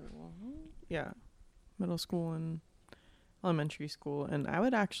school. Yeah, middle school and elementary school, and I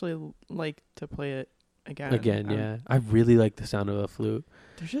would actually like to play it again. Yeah. I really like the sound of a flute.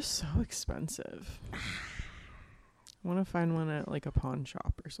 They're just so expensive. I want to find one at like a pawn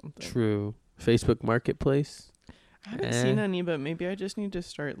shop or something. True. Facebook Marketplace. I haven't seen any, but maybe I just need to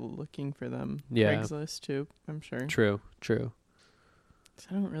start looking for them. Yeah. Craigslist too, I'm sure. True. 'Cause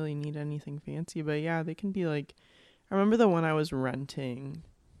I don't really need anything fancy, but yeah, they can be like. I remember the one I was renting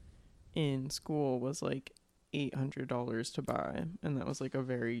in school was like $800 to buy, and that was like a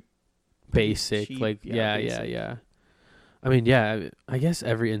very Basic, cheap, like yeah, yeah. basic. I mean, yeah. I guess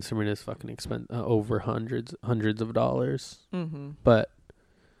every instrument is fucking over hundreds of dollars, but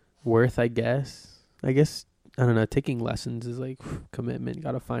worth. I guess. I don't know. Taking lessons is like commitment.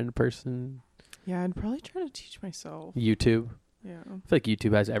 Got to find a person. Yeah, I'd probably try to teach myself. YouTube. Yeah, I feel like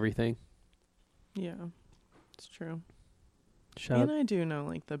YouTube has everything. yeah, it's true. Shout And out. I do know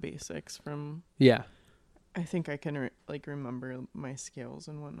like the basics from. Yeah. I think I can remember my scales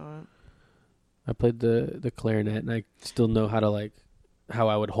and whatnot. I played the clarinet, and I still know how to like how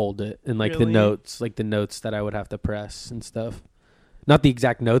I would hold it and like the Really? notes that I would have to press and stuff. Not the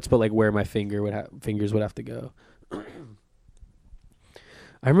exact notes, but like where my fingers would have to go.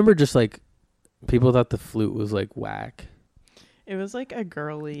 I remember just like people thought the flute was like whack. It was like a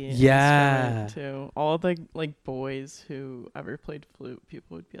girly Yeah. instrument too. All the like boys who ever played flute,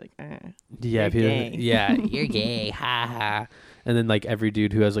 people would be like, Yeah, You're gay. yeah, You're gay. Ha ha. and then like every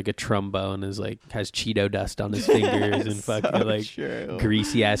dude who has like a trombone is like has Cheeto dust on his fingers and fucking so like true.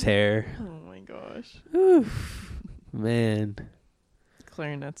 greasy ass hair. Oh my gosh. Oof. Man.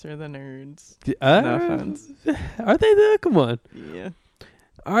 Clarinets are the nerds. Uh, No offense. Are they though? Come on. Yeah.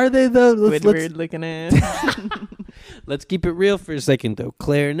 Are they though? Let's Squidward looking at. let's keep it real for a second though.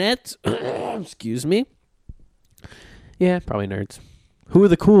 Clarinets. Excuse me. Yeah, probably nerds. Who are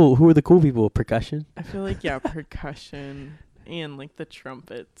the cool people? Percussion? I feel like percussion and like the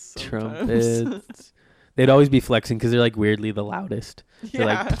trumpets. sometimes. Trumpets. They'd always be flexing because they're like weirdly the loudest. They're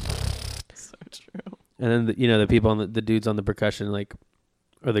yeah. like- So true. And then the people on the dudes on the percussion like,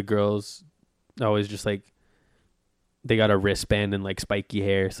 or the girls, always just like, they got a wristband and like spiky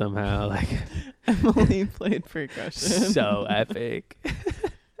hair somehow. Like Emily played percussion. so epic.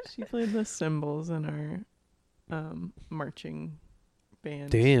 She played the cymbals in our marching band.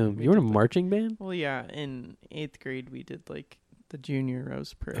 Damn, We you were in a did, like- marching band? Well, yeah. In 8th grade, we did like the junior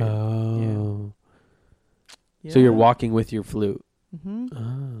rose parade. Oh. Yeah. So you're walking with your flute. Mm-hmm.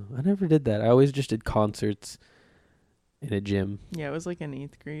 Oh, I never did that. I always just did concerts in a gym. Yeah, it was like an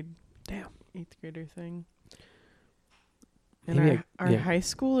 8th grade. Damn. 8th grader thing. And Maybe our yeah. high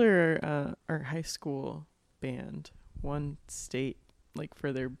school band won state like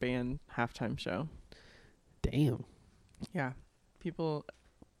for their band halftime show. Damn. Yeah, people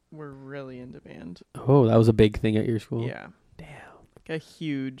were really into band. Oh, that was a big thing at your school? Yeah, Damn. like a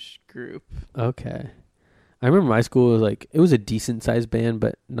huge group. Okay. I remember my school was like, it was a decent sized band,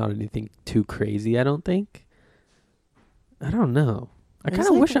 but not anything too crazy, I don't think. I don't know. I It was kind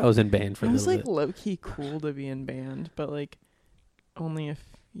of like- wish I was in band for a It was little like bit. low key cool to be in band, but like only if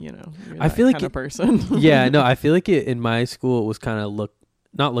you're I that feel like kind it- of person. Yeah, no, I feel like in my school it was kind of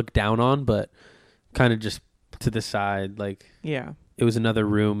not looked down on, but kind of just to the side. Like Yeah, it was another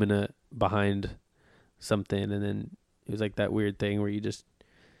room behind something, and then it was like that weird thing where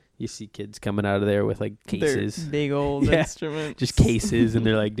you see kids coming out of there with like Their cases, big old Yeah, instruments, just cases, and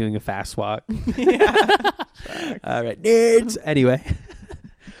they're like doing a fast walk. yeah. Facts. All right, nerds. Anyway,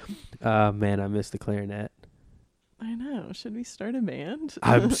 man, I miss the clarinet. I know. Should we start a band?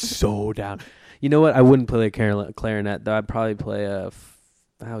 I'm so down. You know what? I wouldn't play a clarinet though. I'd probably play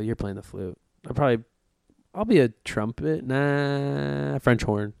you're playing the flute. I'll be a trumpet. Nah, French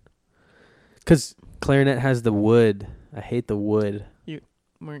horn. Because clarinet has the wood. I hate the wood.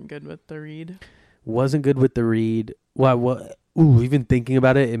 Weren't good with the reed. Wasn't good with the reed. Wow, what? Ooh, even thinking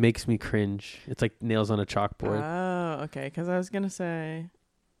about it, it makes me cringe. It's like nails on a chalkboard. Oh, okay. Because I was going to say,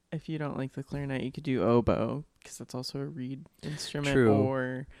 if you don't like the clarinet, you could do oboe, because that's also a reed instrument. True.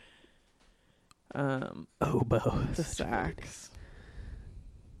 Or Oboe. the sax.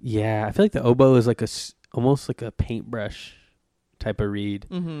 Yeah, I feel like the oboe is like almost like a paintbrush type of reed,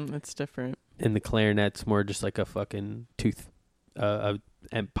 Mm-hmm. It's different. and the clarinet's more just like a fucking tooth,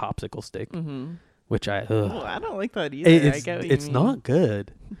 and popsicle stick, Mm-hmm. which I Oh, I don't like that either. I get what you it's mean. not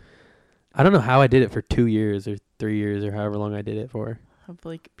good. I don't know how I did it for 2 years or 3 years or however long I did it for. I have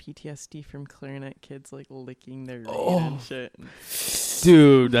like PTSD from clarinet kids like licking their reed Oh. and shit.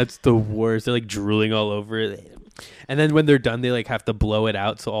 Dude, that's the worst. They're like drooling all over it. And then when they're done, they like have to blow it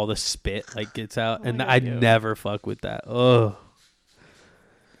out so all the spit like gets out. Oh And my I God, yo. never fuck with that. Oh.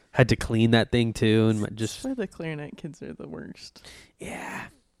 Had to clean that thing too and That's just why the clarinet kids are the worst. yeah.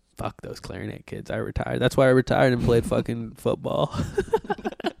 Fuck those clarinet kids. I retired. That's why I retired and played fucking football.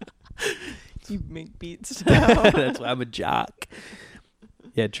 You make beats now. That's why I'm a jock.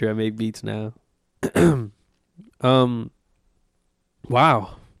 Yeah, true. I make beats now. Wow.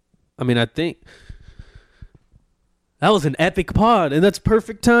 I mean, I think that was an epic pod, and that's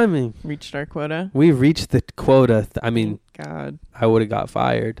perfect timing. Reached our quota. We reached the quota. I mean, Thank God. I would have got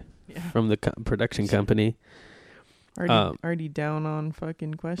fired Yeah. from the production company. Already down on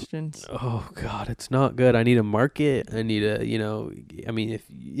fucking questions. Oh God, it's not good. I need a market. I need a, I mean, if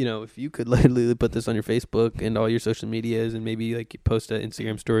you could literally put this on your Facebook and all your social medias, and maybe like you post an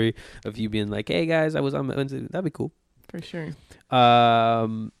Instagram story of you being like, "Hey guys, I was on Wednesday." That'd be cool. For sure.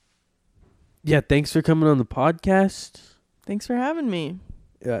 Yeah, thanks for coming on the podcast. Thanks for having me.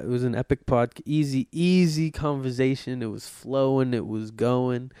 Yeah, it was an epic easy conversation. It was flowing. It was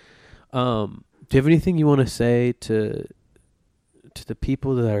going. Do you have anything you want to say to the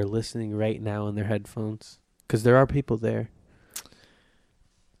people that are listening right now in their headphones? Because there are people there.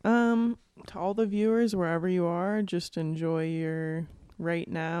 To all the viewers, wherever you are, just enjoy your right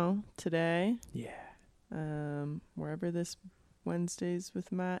now, today. Yeah. Wherever this Wednesdays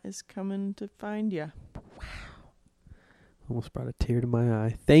with Matt is coming to find you. Almost brought a tear to my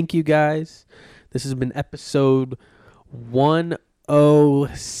eye. Thank you, guys. This has been episode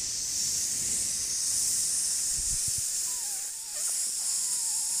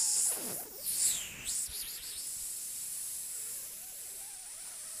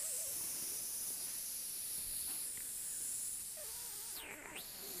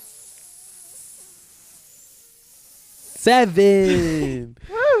 107.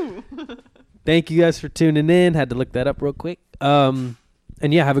 Woo! Thank you guys for tuning in. Had to look that up real quick. And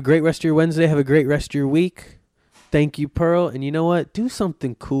yeah, have a great rest of your Wednesday. Have a great rest of your week. Thank you, Pearl. And you know what? Do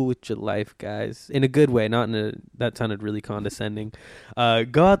something cool with your life, guys. In a good way, not in a, that sounded really condescending.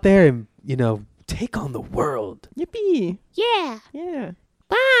 Go out there and, take on the world. Yippee! Yeah. Yeah.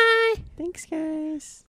 Bye. Thanks, guys.